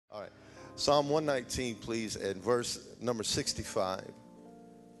Psalm 119, please, and verse number 65.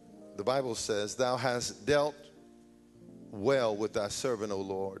 The Bible says, Thou hast dealt well with thy servant, O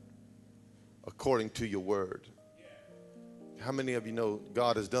Lord, according to your word. How many of you know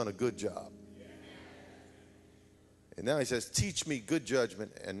God has done a good job? And now he says, teach me good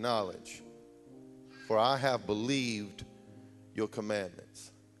judgment and knowledge, for I have believed your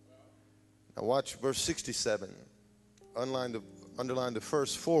commandments. Now watch verse 67. Underline the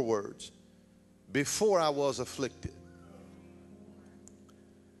first four words. Before I was afflicted,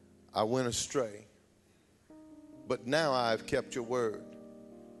 I went astray, but now I have kept your word.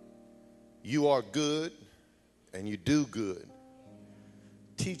 You are good, and you do good.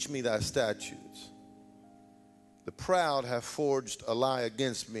 Teach me thy statutes. The proud have forged a lie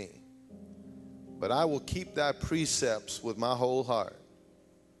against me, but I will keep thy precepts with my whole heart.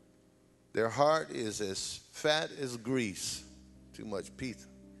 Their heart is as fat as grease. Too much pizza.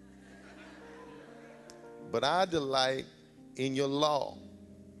 But I delight in your law.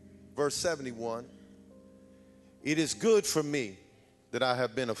 Verse 71. It is good for me that I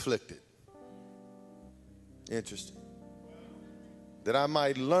have been afflicted. Interesting. That I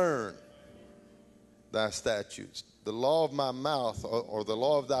might learn thy statutes. The law of my mouth, or the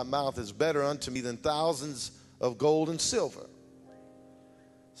law of thy mouth, is better unto me than thousands of gold and silver.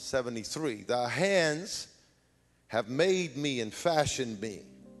 73. Thy hands have made me and fashioned me.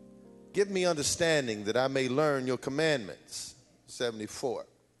 Give me understanding that I may learn your commandments. 74.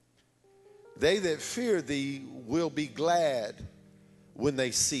 They that fear thee will be glad when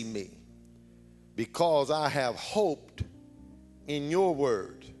they see me, because I have hoped in your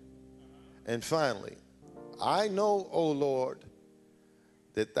word. And finally, I know, O Lord,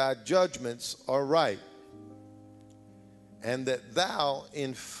 that thy judgments are right, and that thou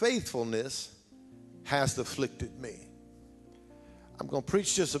in faithfulness hast afflicted me. I'm going to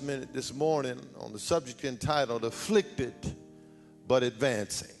preach just a minute this morning on the subject entitled Afflicted but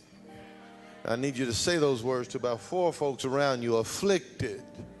Advancing. I need you to say those words to about four folks around you. Afflicted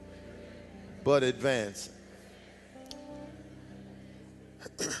but advancing.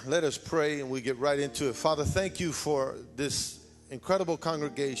 Let us pray and we get right into it. Father, thank you for this incredible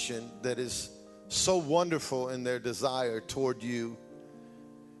congregation that is so wonderful in their desire toward you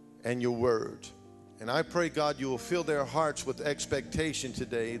and your word. And I pray, God, you will fill their hearts with expectation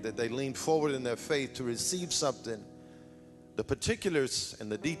today, that they lean forward in their faith to receive something, the particulars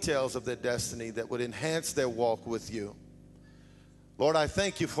and the details of their destiny that would enhance their walk with you. Lord, I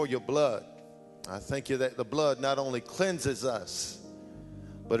thank you for your blood. I thank you that the blood not only cleanses us,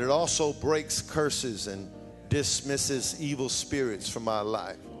 but it also breaks curses and dismisses evil spirits from our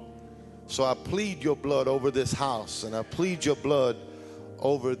life. So I plead your blood over this house, and I plead your blood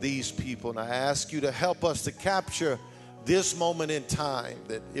over these people. And I ask you to help us to capture this moment in time,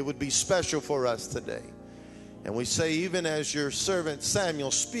 that it would be special for us today. And we say, even as your servant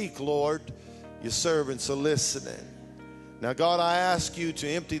Samuel, speak, Lord, your servants are listening. Now, God, I ask you to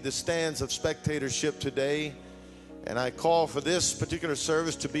empty the stands of spectatorship today. And I call for this particular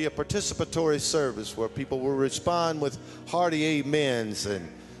service to be a participatory service where people will respond with hearty amens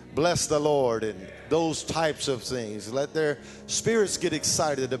and bless the Lord and those types of things. Let their spirits get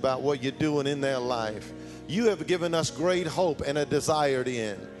excited about what you're doing in their life. You have given us great hope and a desired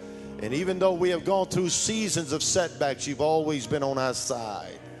end. And even though we have gone through seasons of setbacks, you've always been on our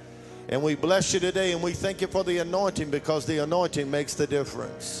side. And we bless you today, and we thank you for the anointing, because the anointing makes the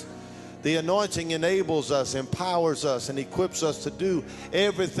difference. The anointing enables us, empowers us, and equips us to do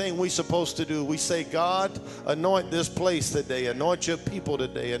everything we're supposed to do. We say, God, anoint this place today. Anoint your people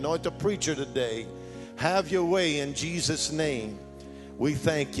today. Anoint the preacher today. Have your way in Jesus' name. We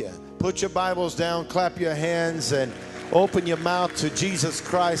thank you. Put your Bibles down, clap your hands, and open your mouth to Jesus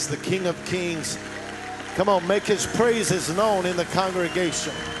Christ, the King of Kings. Come on, make his praises known in the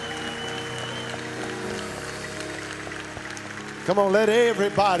congregation. Come on, let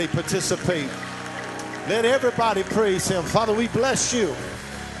everybody participate. Let everybody praise him. Father, we bless you.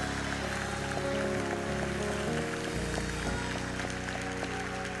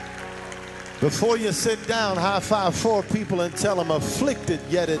 Before you sit down, high five four people and tell them, afflicted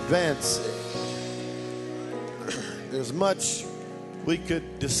yet advancing. There's much we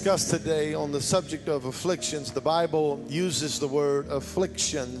could discuss today on the subject of afflictions. The Bible uses the word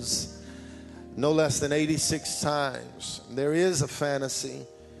afflictions no less than 86 times. There is a fantasy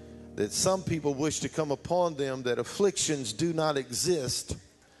that some people wish to come upon them, that afflictions do not exist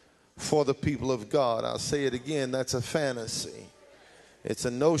for the people of God. I'll say it again, that's a fantasy. It's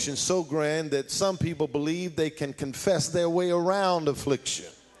a notion so grand that some people believe they can confess their way around affliction,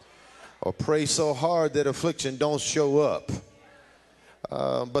 or pray so hard that affliction don't show up.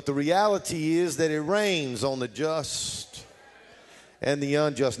 But the reality is that it rains on the just and the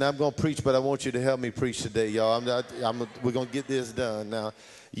unjust. Now, I'm going to preach, but I want you to help me preach today, y'all. We're going to get this done. Now,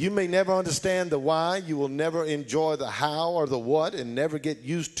 you may never understand the why. You will never enjoy the how or the what and never get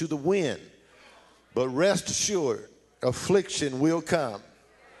used to the when. But rest assured, affliction will come.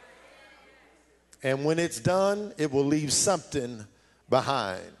 And when it's done, it will leave something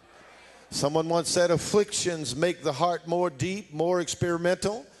behind. Someone once said, afflictions make the heart more deep, more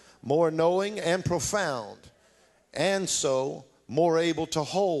experimental, more knowing and profound, and so more able to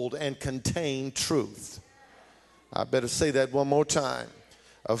hold and contain truth. I better say that one more time.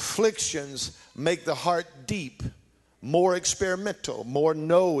 Afflictions make the heart deep, more experimental, more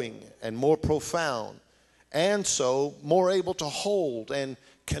knowing and more profound, and so more able to hold and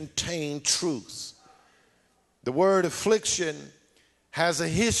contain truth. The word affliction has a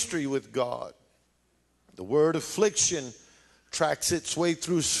history with God. The word affliction tracks its way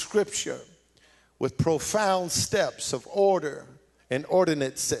through Scripture with profound steps of order and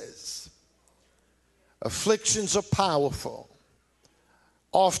ordinances. Afflictions are powerful,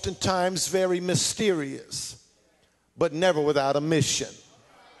 oftentimes very mysterious, but never without a mission.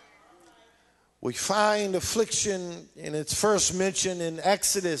 We find affliction in its first mention in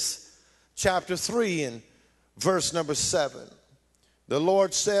Exodus chapter 3 and verse number 7. The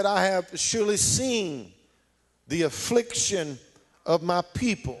Lord said, I have surely seen the affliction of my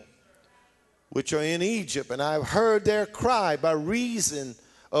people, which are in Egypt, and I have heard their cry by reason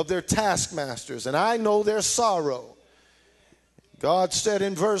of their taskmasters, and I know their sorrow. God said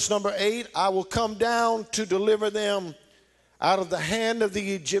in verse number 8, I will come down to deliver them out of the hand of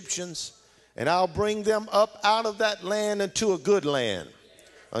the Egyptians, and I'll bring them up out of that land into a good land,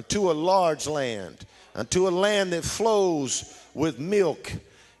 unto a large land, unto a land that flows with milk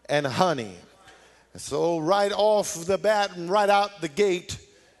and honey. And so right off the bat and right out the gate,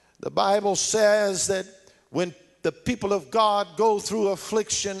 the Bible says that when the people of God go through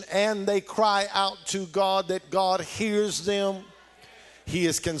affliction and they cry out to God, that God hears them, He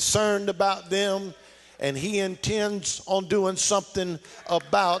is concerned about them, and He intends on doing something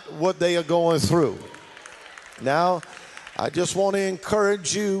about what they are going through. Now, I just want to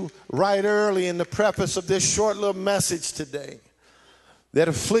encourage you right early in the preface of this short little message today that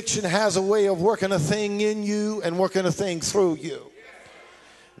affliction has a way of working a thing in you and working a thing through you.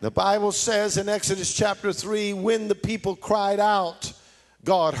 The Bible says in Exodus chapter 3, when the people cried out,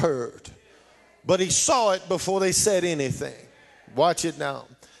 God heard. But He saw it before they said anything. Watch it now.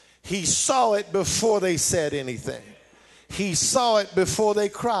 He saw it before they said anything. He saw it before they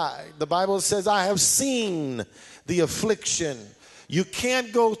cried. The Bible says, I have seen the affliction. You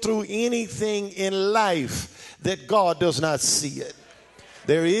can't go through anything in life that God does not see it.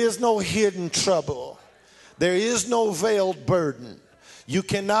 There is no hidden trouble. There is no veiled burden. You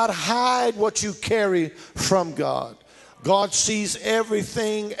cannot hide what you carry from God. God sees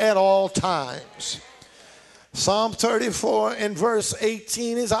everything at all times. Psalm 34 and verse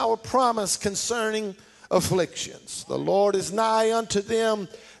 18 is our promise concerning afflictions. The Lord is nigh unto them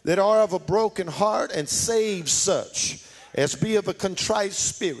that are of a broken heart, and saves such as be of a contrite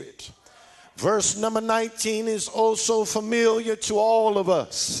spirit. Verse number 19 is also familiar to all of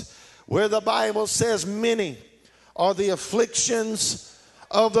us, where the Bible says, many are the afflictions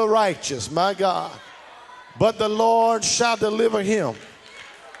of the righteous, my God, but the Lord shall deliver him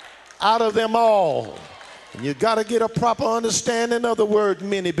out of them all. And you got to get a proper understanding of the word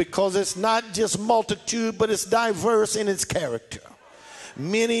many, because it's not just multitude, but it's diverse in its character.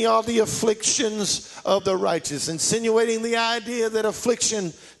 Many are the afflictions of the righteous, insinuating the idea that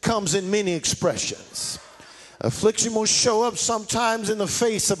affliction comes in many expressions. Affliction will show up sometimes in the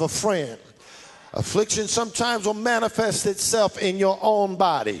face of a friend. Affliction sometimes will manifest itself in your own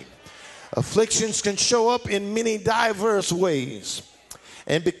body. Afflictions can show up in many diverse ways.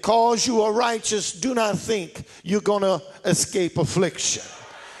 And because you are righteous, do not think you're going to escape affliction.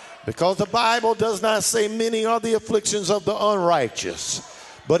 Because the Bible does not say many are the afflictions of the unrighteous,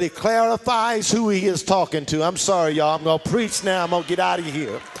 but it clarifies who he is talking to. I'm sorry, y'all. I'm going to preach now. I'm going to get out of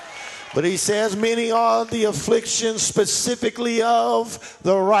here. But he says many are the afflictions specifically of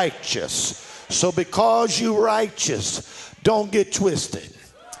the righteous. So because you're righteous, don't get twisted.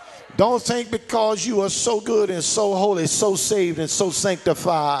 Don't think because you are so good and so holy, so saved and so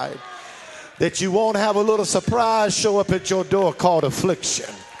sanctified, that you won't have a little surprise show up at your door called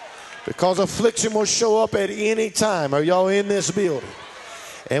affliction. Because affliction will show up at any time. Are y'all in this building?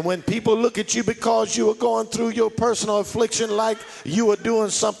 And when people look at you because you are going through your personal affliction like you are doing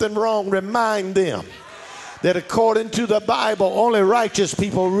something wrong, remind them that according to the Bible, only righteous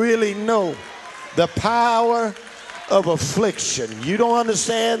people really know the power of affliction. You don't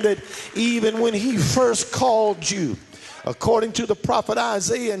understand that even when he first called you, according to the prophet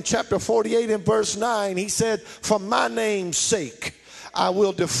Isaiah in chapter 48 and verse 9, he said, for my name's sake, I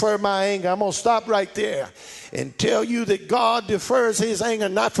will defer my anger. I'm going to stop right there and tell you that God defers his anger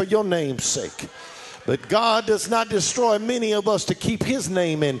not for your name's sake, but God does not destroy many of us to keep his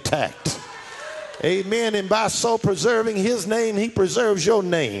name intact. Amen. And by so preserving his name, he preserves your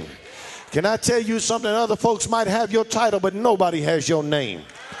name. Can I tell you something? Other folks might have your title, but nobody has your name.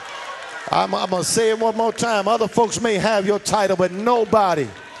 I'm going to say it one more time. Other folks may have your title, but nobody,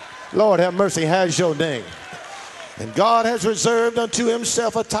 Lord have mercy, has your name. And God has reserved unto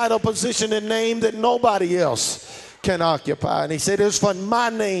himself a title, position, and name that nobody else can occupy. And he said, it's for my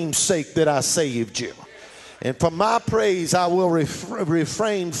name's sake that I saved you. And for my praise I will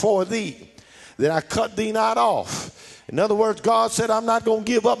refrain for thee, that I cut thee not off. In other words, God said, I'm not going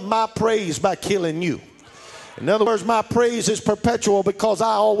to give up my praise by killing you. In other words, my praise is perpetual because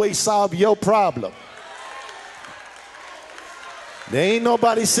I always solve your problem. There ain't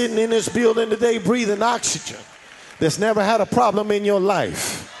nobody sitting in this building today breathing oxygen that's never had a problem in your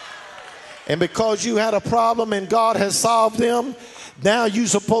life. And because you had a problem and God has solved them, now you're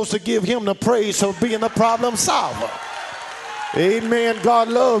supposed to give him the praise for being the problem solver. Amen. God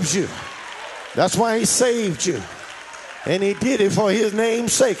loves you. That's why he saved you. And he did it for his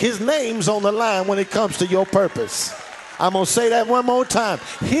name's sake. His name's on the line when it comes to your purpose. I'm going to say that one more time.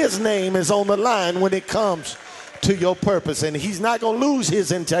 His name is on the line when it comes to your purpose. And he's not going to lose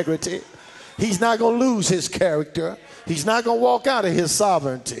his integrity. He's not going to lose his character. He's not going to walk out of his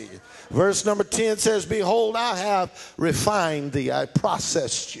sovereignty. Verse number 10 says, behold, I have refined thee. I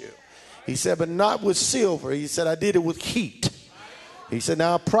processed you. He said, but not with silver. He said, I did it with heat. He said,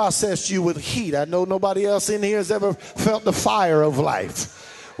 now I processed you with heat. I know nobody else in here has ever felt the fire of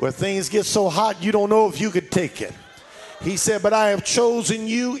life, where things get so hot you don't know if you could take it. He said, but I have chosen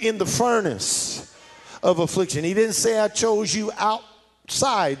you in the furnace of affliction. He didn't say I chose you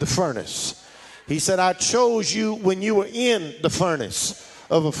outside the furnace. He said, I chose you when you were in the furnace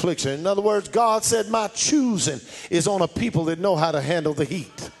of affliction. In other words, God said, my choosing is on a people that know how to handle the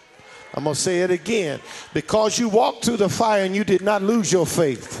heat. I'm going to say it again. Because you walked through the fire and you did not lose your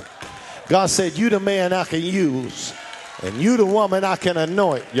faith, God said, you the man I can use, and you the woman I can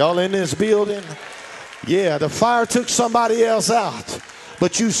anoint. Y'all in this building? Yeah, the fire took somebody else out,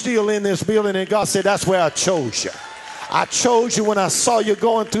 but you still in this building, and God said, that's where I chose you. I chose you when I saw you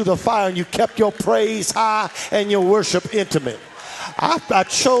going through the fire and you kept your praise high and your worship intimate. I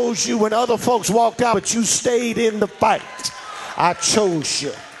chose you when other folks walked out, but you stayed in the fight. I chose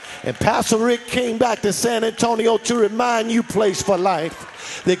you. And Pastor Rick came back to San Antonio to remind you, Place for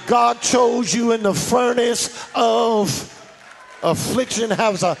Life, that God chose you in the furnace of affliction.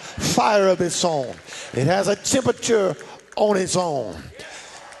 Has a fire of its own. It has a temperature on its own.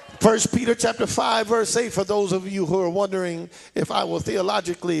 1 Peter chapter 5 verse 8, for those of you who are wondering if I will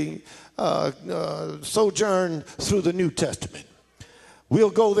theologically sojourn through the New Testament. We'll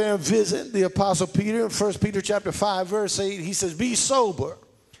go there and visit the Apostle Peter in 1 Peter chapter 5 verse 8. He says, be sober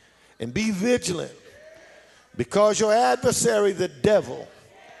and be vigilant, because your adversary, the devil,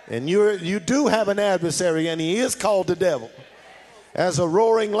 and you do have an adversary, and he is called the devil, as a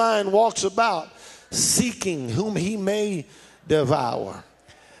roaring lion walks about, seeking whom he may devour.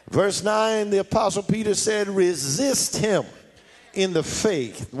 Verse 9, the Apostle Peter said, resist him in the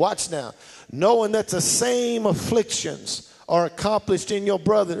faith. Watch now. Knowing that the same afflictions are accomplished in your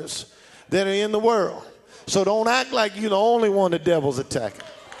brothers that are in the world. So don't act like you're the only one the devil's attacking.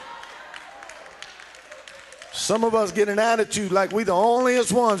 Some of us get an attitude like we the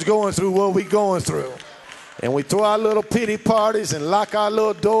onlyest ones going through what we going through. And we throw our little pity parties and lock our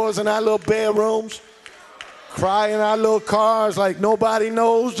little doors in our little bedrooms, cry in our little cars like nobody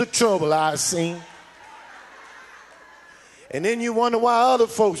knows the trouble I've seen. And then you wonder why other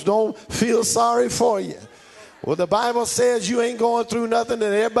folks don't feel sorry for you. Well, the Bible says you ain't going through nothing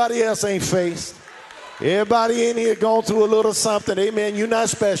that everybody else ain't faced. Everybody in here going through a little something. Amen. You're not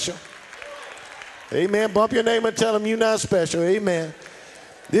special. Amen. Bump your name and tell them you're not special. Amen.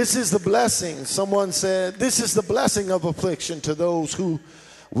 This is the blessing. Someone said, this is the blessing of affliction to those who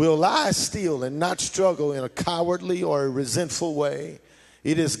will lie still and not struggle in a cowardly or a resentful way.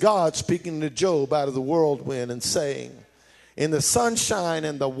 It is God speaking to Job out of the whirlwind and saying, in the sunshine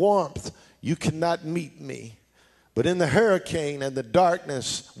and the warmth, you cannot meet me. But in the hurricane and the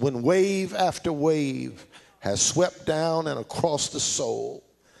darkness, when wave after wave has swept down and across the soul,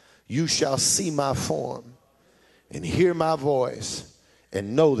 you shall see my form and hear my voice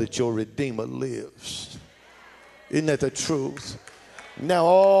and know that your Redeemer lives. Isn't that the truth? Now,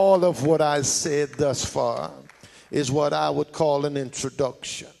 all of what I said thus far is what I would call an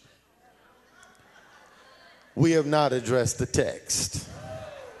introduction. We have not addressed the text.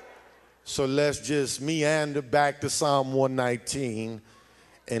 So let's just meander back to Psalm 119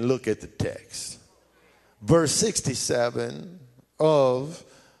 and look at the text. Verse 67 of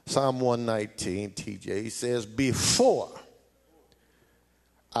Psalm 119, TJ, says, before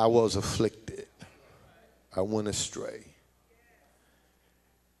I was afflicted, I went astray.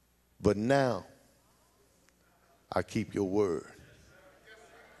 But now I keep your word.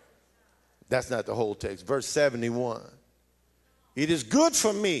 That's not the whole text. Verse 71. It is good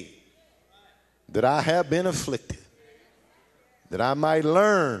for me that I have been afflicted, that I might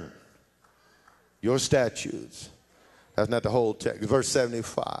learn your statutes. That's not the whole text. Verse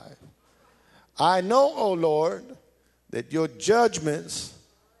 75. I know, O Lord, that your judgments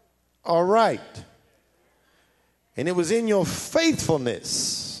are right. And it was in your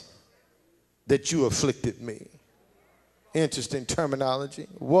faithfulness that you afflicted me. Interesting terminology.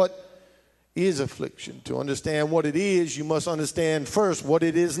 What is affliction? To understand what it is, you must understand first what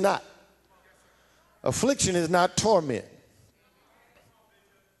it is not. Affliction is not torment.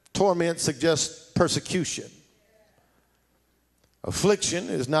 Torment suggests persecution. Affliction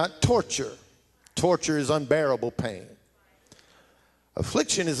is not torture. Torture is unbearable pain.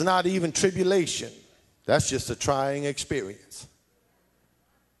 Affliction is not even tribulation. That's just a trying experience.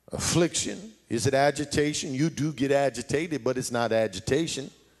 Affliction, is it agitation? You do get agitated, but it's not agitation.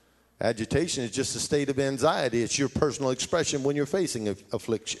 Agitation is just a state of anxiety. It's your personal expression when you're facing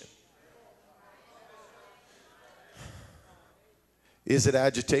affliction. Is it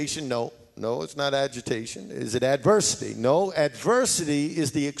agitation? No. No, it's not agitation. Is it adversity? No, adversity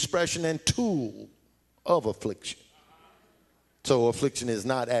is the expression and tool of affliction. So affliction is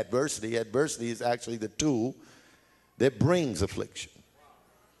not adversity. Adversity is actually the tool that brings affliction.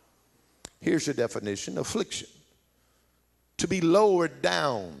 Here's your definition: affliction. To be lowered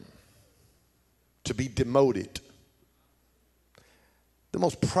down, to be demoted. The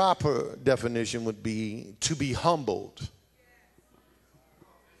most proper definition would be to be humbled.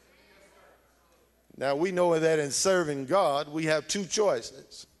 Now, we know that in serving God, we have two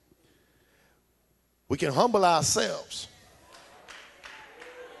choices. We can humble ourselves.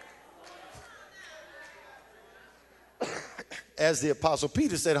 As the Apostle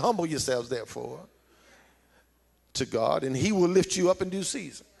Peter said, humble yourselves, therefore, to God, and he will lift you up in due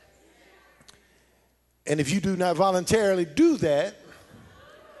season. And if you do not voluntarily do that,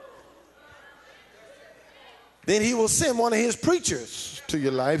 then he will send one of his preachers to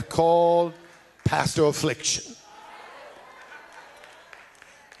your life called Pastor Affliction.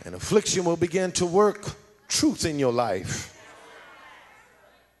 And affliction will begin to work truth in your life.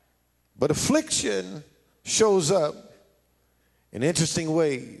 But affliction shows up in interesting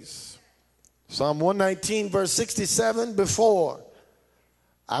ways. Psalm 119, verse 67, before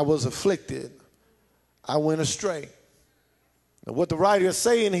I was afflicted, I went astray. Now, what the writer is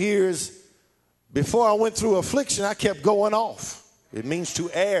saying here is, before I went through affliction, I kept going off. It means to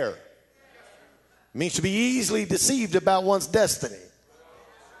err. It means to be easily deceived about one's destiny.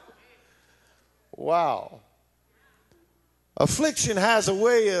 Wow. Affliction has a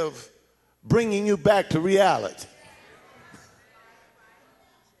way of bringing you back to reality.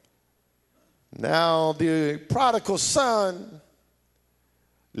 Now, the prodigal son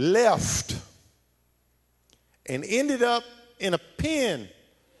left and ended up in a pen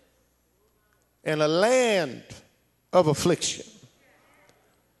in a land of affliction.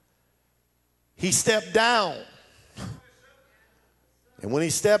 He stepped down. And when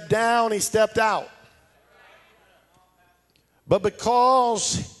he stepped down, he stepped out. But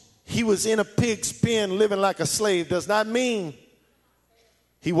because he was in a pig's pen living like a slave does not mean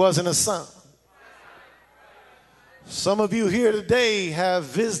he wasn't a son. Some of you here today have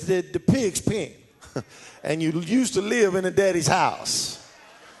visited the pig's pen and you used to live in a daddy's house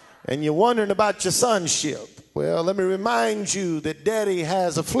and you're wondering about your sonship. Well, let me remind you that daddy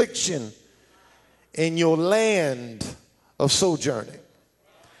has affliction in your land of sojourning.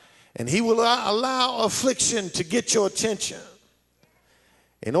 And he will allow affliction to get your attention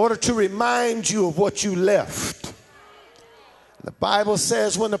in order to remind you of what you left. The Bible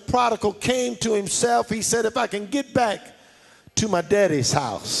says when the prodigal came to himself, he said, if I can get back to my daddy's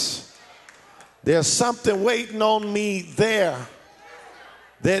house, there's something waiting on me there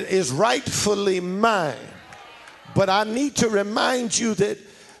that is rightfully mine. But I need to remind you that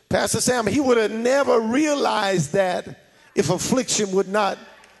Pastor Sam, he would have never realized that if affliction would not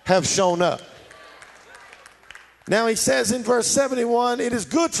have shown up. Now he says in verse 71, it is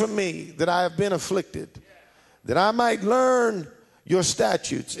good for me that I have been afflicted, that I might learn your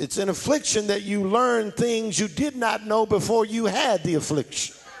statutes. It's in affliction that you learn things you did not know before you had the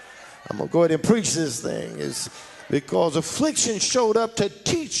affliction. I'm going to go ahead and preach this thing. It's because affliction showed up to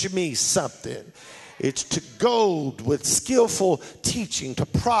teach me something. It's to goad with skillful teaching, to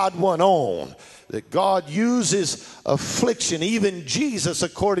prod one on. That God uses affliction. Even Jesus,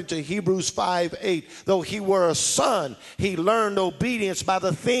 according to Hebrews 5:8, though he were a son, he learned obedience by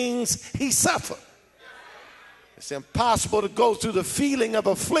the things he suffered. It's impossible to go through the feeling of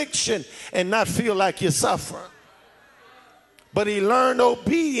affliction and not feel like you're suffering. But he learned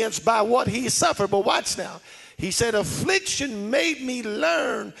obedience by what he suffered. But watch now. He said, affliction made me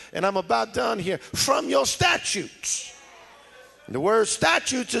learn, and I'm about done here, from your statutes. The word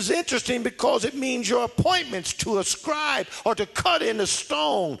statutes is interesting because it means your appointments to ascribe or to cut in the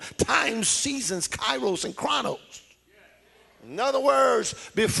stone, times, seasons, kairos, and chronos. In other words,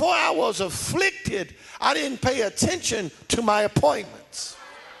 before I was afflicted, I didn't pay attention to my appointments.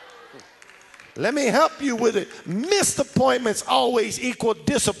 Let me help you with it. Missed appointments always equal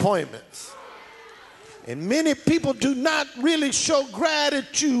disappointments. And many people do not really show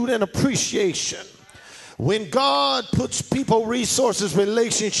gratitude and appreciation. When God puts people, resources,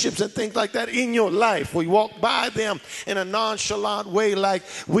 relationships, and things like that in your life, we walk by them in a nonchalant way like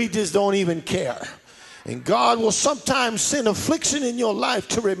we just don't even care. And God will sometimes send affliction in your life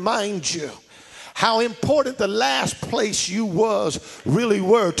to remind you how important the last place you really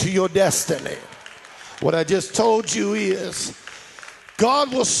were to your destiny. What I just told you is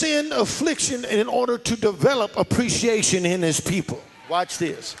God will send affliction in order to develop appreciation in his people. Watch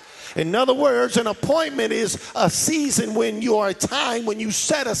this. In other words, an appointment is a season when you are a time when you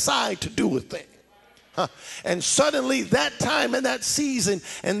set aside to do a thing. And suddenly that time and that season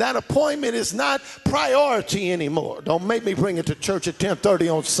and that appointment is not priority anymore. Don't make me bring it to church at 10:30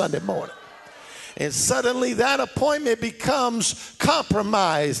 on Sunday morning. And suddenly that appointment becomes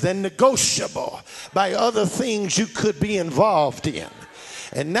compromised and negotiable by other things you could be involved in.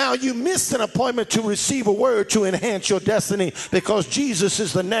 And now you missed an appointment to receive a word to enhance your destiny because Jesus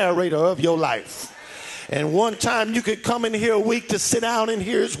is the narrator of your life. And one time you could come in here a week to sit down and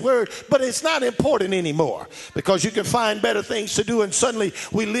hear his word, but it's not important anymore because you can find better things to do. And suddenly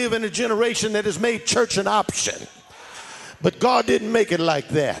we live in a generation that has made church an option. But God didn't make it like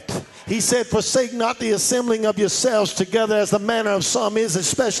that. He said, forsake not the assembling of yourselves together as the manner of some is,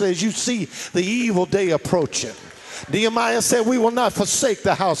 especially as you see the evil day approaching. Nehemiah said, we will not forsake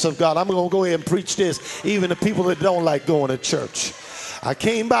the house of God. I'm going to go ahead and preach this, even to people that don't like going to church. I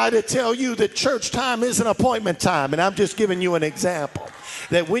came by to tell you that church time is an appointment time, and I'm just giving you an example.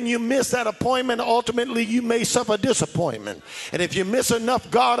 That when you miss that appointment, ultimately you may suffer disappointment. And if you miss enough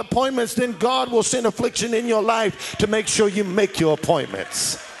God appointments, then God will send affliction in your life to make sure you make your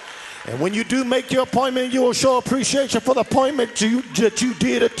appointments. And when you do make your appointment, you will show appreciation for the appointment that you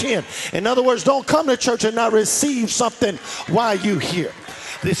did attend. In other words, don't come to church and not receive something while you're here.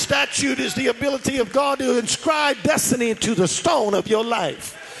 The statute is the ability of God to inscribe destiny into the stone of your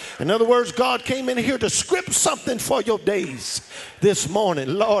life. In other words, God came in here to script something for your days this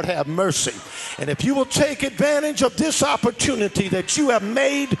morning. Lord, have mercy. And if you will take advantage of this opportunity that you have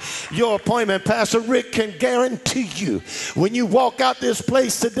made your appointment, Pastor Rick can guarantee you, when you walk out this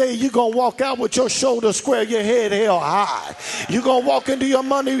place today, you're going to walk out with your shoulders square, your head held high. You're going to walk into your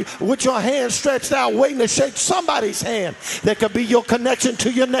money with your hand stretched out, waiting to shake somebody's hand that could be your connection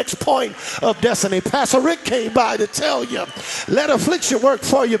to your next point of destiny. Pastor Rick came by to tell you, let affliction work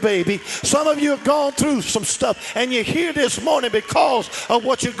for you, baby. Some of you have gone through some stuff, and you're here this morning because of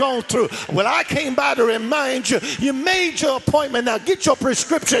what you're going through. Well, I came by to remind you, you made your appointment. Now get your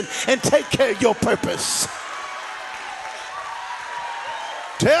prescription and take care of your purpose.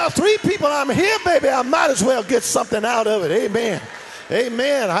 Tell 3 people I'm here, baby. I might as well get something out of it. Amen.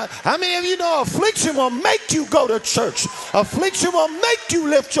 Amen. How many of you know affliction will make you go to church? Affliction will make you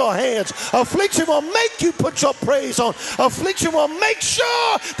lift your hands. Affliction will make you put your praise on. Affliction will make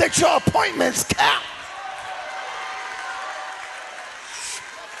sure that your appointments count.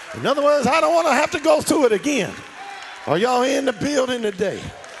 In other words, I don't want to have to go through it again. Are y'all in the building today?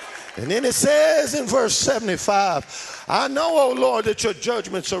 And then it says in verse 75, I know, O Lord, that your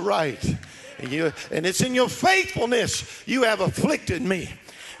judgments are right. And it's in your faithfulness you have afflicted me.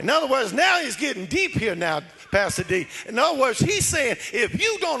 In other words, now he's getting deep here now, Pastor D. In other words, he's saying, if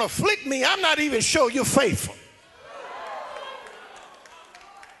you don't afflict me, I'm not even sure you're faithful.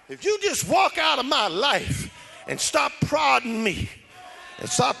 If you just walk out of my life and stop prodding me, and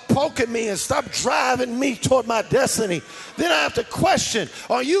stop poking me and stop driving me toward my destiny, then I have to question,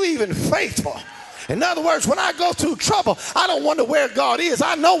 are you even faithful? In other words, when I go through trouble, I don't wonder where God is.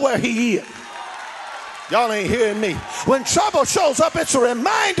 I know where he is. Y'all ain't hearing me. When trouble shows up, it's a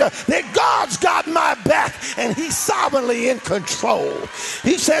reminder that God's got my back and he's sovereignly in control.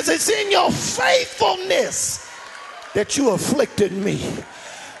 He says it's in your faithfulness that you afflicted me.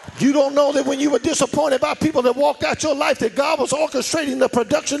 You don't know that when you were disappointed by people that walked out your life, that God was orchestrating the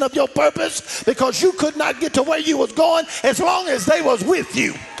production of your purpose because you could not get to where you was going as long as they was with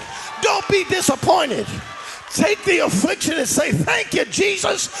you. Don't be disappointed. Take the affliction and say, thank you,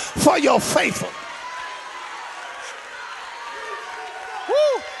 Jesus, for your faithfulness.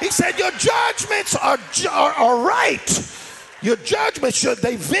 Woo. He said, your judgments are right. Your judgments, should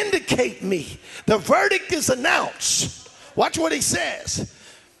they vindicate me? The verdict is announced. Watch what he says.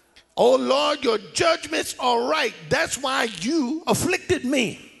 Oh, Lord, your judgments are right. That's why you afflicted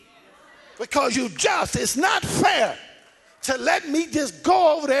me. Because you just. It's not fair to let me just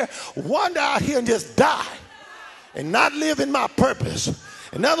go over there, wander out here and just die and not live in my purpose.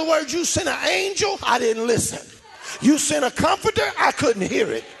 In other words, you sent an angel, I didn't listen. You sent a comforter, I couldn't hear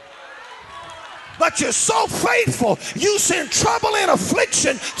it. But you're so faithful, you send trouble and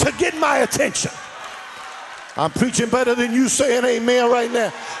affliction to get my attention. I'm preaching better than you saying amen right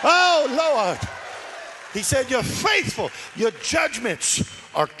now. Oh, Lord. He said, you're faithful. Your judgments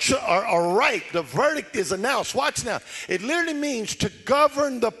are right. The verdict is announced. Watch now. It literally means to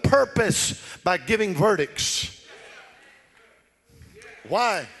govern the purpose by giving verdicts.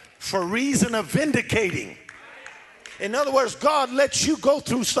 Why? For reason of vindicating. In other words, God lets you go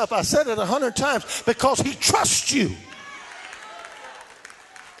through stuff. I said it 100 times because he trusts you.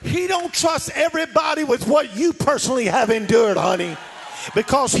 He don't trust everybody with what you personally have endured, honey.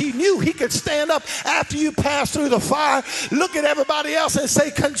 Because he knew he could stand up after you pass through the fire, look at everybody else and say,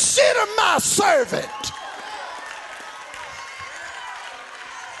 consider my servant.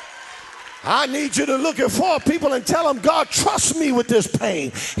 I need you to look at 4 people and tell them, God trusts me with this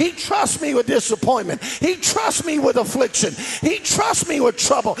pain. He trusts me with disappointment. He trusts me with affliction. He trusts me with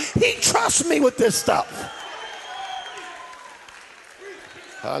trouble. He trusts me with this stuff.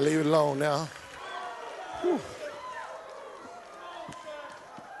 I'll leave it alone now. Whew.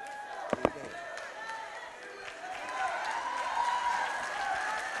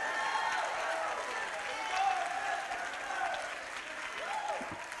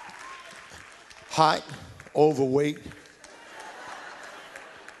 Hot, overweight.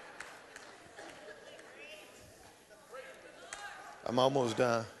 I'm almost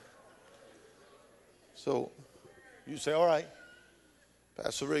done. So you say, all right,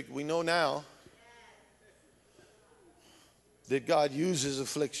 Pastor Rick, we know now that God uses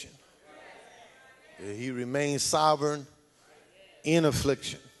affliction. That he remains sovereign in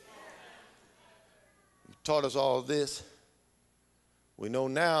affliction. He taught us all this. We know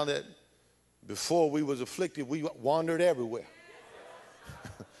now that before we was afflicted, we wandered everywhere.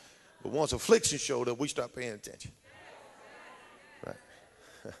 But once affliction showed up, we stopped paying attention. Right?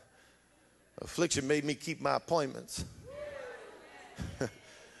 Affliction made me keep my appointments.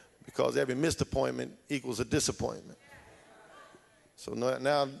 Because every missed appointment equals a disappointment. So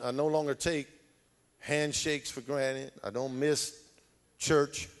now I no longer take handshakes for granted. I don't miss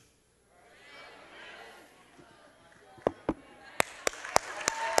church.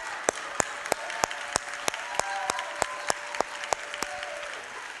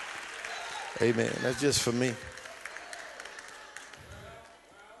 Amen. That's just for me.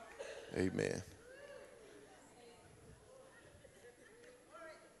 Amen.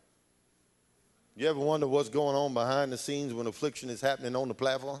 You ever wonder what's going on behind the scenes when affliction is happening on the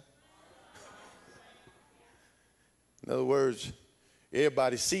platform? In other words,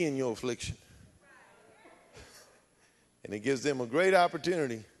 everybody's seeing your affliction. And it gives them a great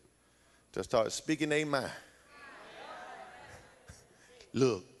opportunity to start speaking their mind.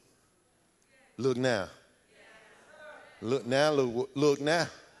 Look now. Look now, look now.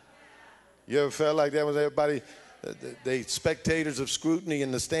 You ever felt like that? Was everybody, they spectators of scrutiny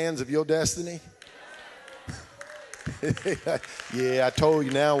in the stands of your destiny? Yeah, I told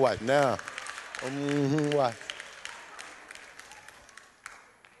you, now what? Now. What?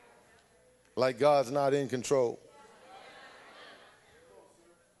 Like God's not in control.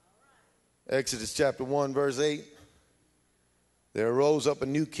 Exodus chapter 1, verse 8. There arose up a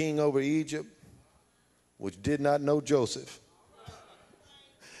new king over Egypt, which did not know Joseph.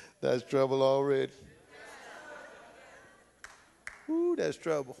 That's trouble already. Ooh, that's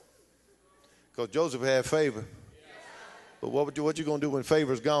trouble. Because Joseph had favor. But what you going to do when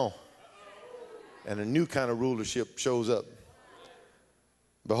favor's gone? And a new kind of rulership shows up.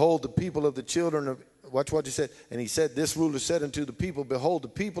 Behold, the people of the children of, watch what he said. And he said, this ruler said unto the people, behold, the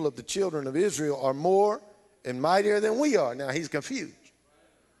people of the children of Israel are more and mightier than we are. Now he's confused.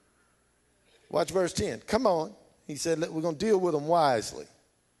 Watch verse 10. Come on. He said, we're going to deal with them wisely.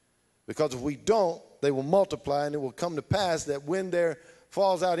 Because if we don't, they will multiply, and it will come to pass that when there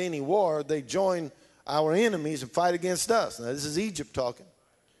falls out any war, they join our enemies and fight against us. Now, this is Egypt talking.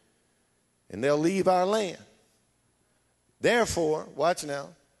 And they'll leave our land. Therefore, watch now,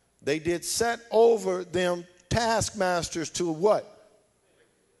 they did set over them taskmasters to what?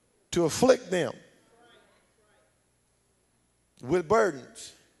 To afflict them with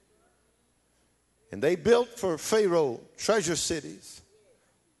burdens. And they built for Pharaoh treasure cities.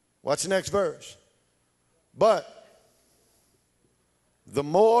 Watch the next verse. But the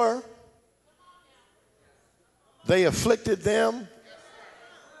more they afflicted them,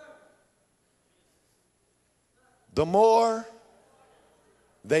 the more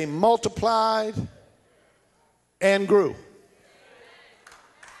they multiplied and grew.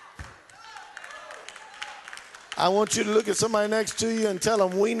 I want you to look at somebody next to you and tell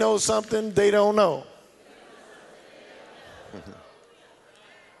them we know something they don't know.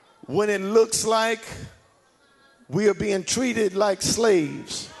 When it looks like we are being treated like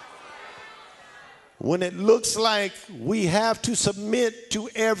slaves, when it looks like we have to submit to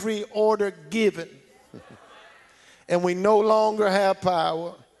every order given, and we no longer have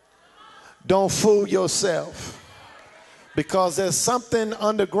power, don't fool yourself, because there's something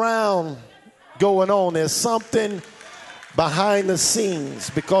underground going on. There's something behind the scenes,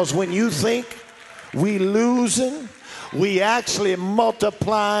 because when you think we losing, we actually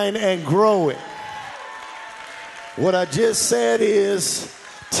multiplying and growing. What I just said is,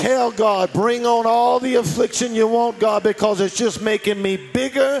 tell God, bring on all the affliction you want, God, because it's just making me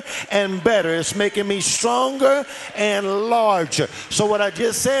bigger and better. It's making me stronger and larger. So what I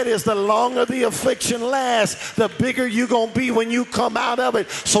just said is, the longer the affliction lasts, the bigger you're going to be when you come out of it.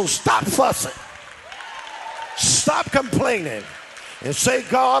 So stop fussing. Stop complaining. And say,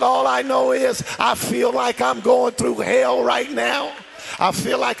 God, all I know is I feel like I'm going through hell right now. I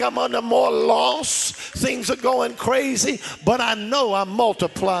feel like I'm under more loss. Things are going crazy, but I know I'm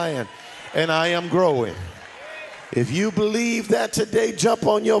multiplying and I am growing. If you believe that today, jump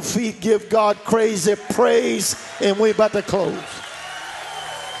on your feet, give God crazy praise, and we're about to close.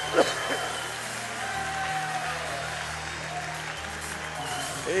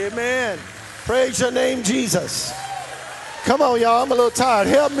 Amen. Praise your name, Jesus. Come on, y'all. I'm a little tired.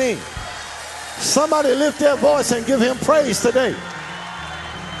 Help me. Somebody lift their voice and give him praise today.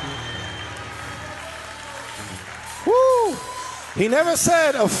 Woo. He never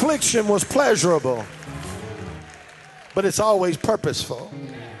said affliction was pleasurable, but it's always purposeful.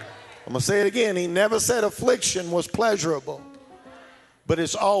 I'm going to say it again. He never said affliction was pleasurable, but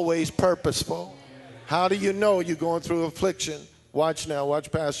it's always purposeful. How do you know you're going through affliction? Watch now.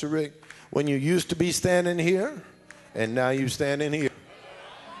 Watch Pastor Rick. When you used to be standing here, and now you standing here.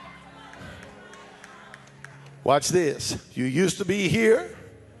 Watch this. You used to be here,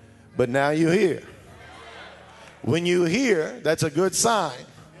 but now you're here. When you're here, that's a good sign.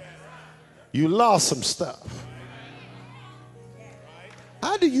 You lost some stuff.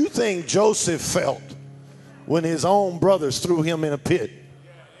 How do you think Joseph felt when his own brothers threw him in a pit?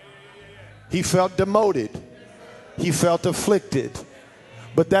 He felt demoted. He felt afflicted.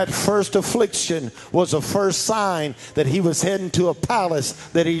 But that first affliction was a first sign that he was heading to a palace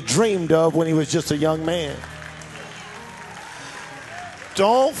that he dreamed of when he was just a young man.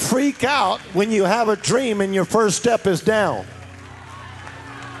 Don't freak out when you have a dream and your first step is down.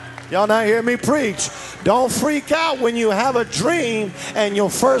 Y'all not hear me preach? Don't freak out when you have a dream and your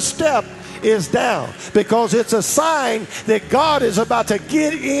first step is down, because it's a sign that God is about to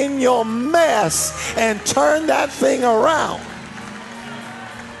get in your mess and turn that thing around.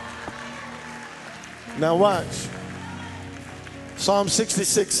 Now watch. Psalm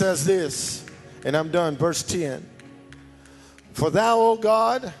 66 says this, and I'm done. Verse 10. For thou, O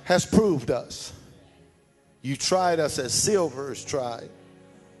God, hast proved us. You tried us as silver is tried.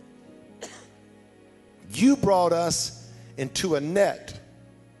 You brought us into a net,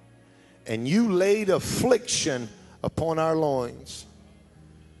 and you laid affliction upon our loins.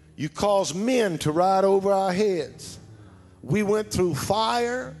 You caused men to ride over our heads. We went through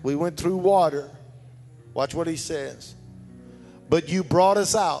fire, we went through water. Watch what he says. But you brought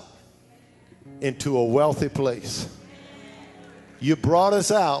us out into a wealthy place. You brought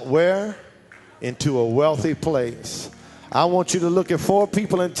us out where? Into a wealthy place. I want you to look at 4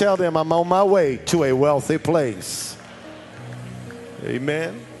 people and tell them, I'm on my way to a wealthy place.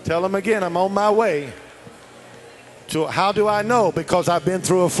 Amen. Tell them again, I'm on my way to, how do I know? Because I've been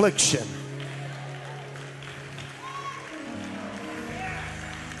through affliction.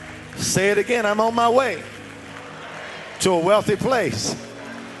 Say it again, I'm on my way to a wealthy place.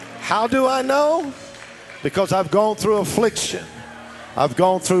 How do I know? Because I've gone through affliction. I've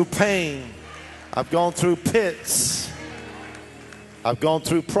gone through pain. I've gone through pits. I've gone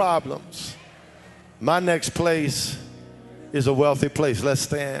through problems. My next place is a wealthy place. Let's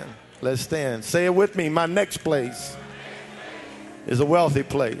stand. Let's stand. Say it with me. My next place is a wealthy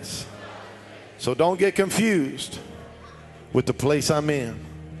place. So don't get confused with the place I'm in.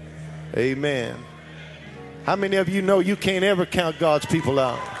 Amen. How many of you know you can't ever count God's people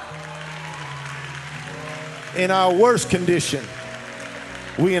out? In our worst condition,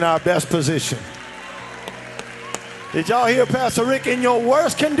 we in our best position. Did y'all hear Pastor Rick? In your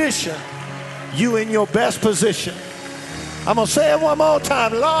worst condition, you in your best position. I'm going to say it one more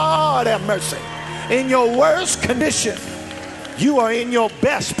time. Lord have mercy. In your worst condition, you are in your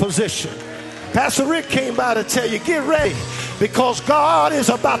best position. Pastor Rick came by to tell you, get ready, because God is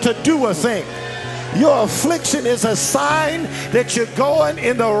about to do a thing. Your affliction is a sign that you're going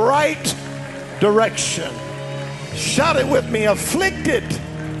in the right direction. Shout it with me. Afflicted,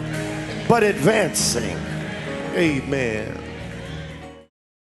 but advancing. Amen.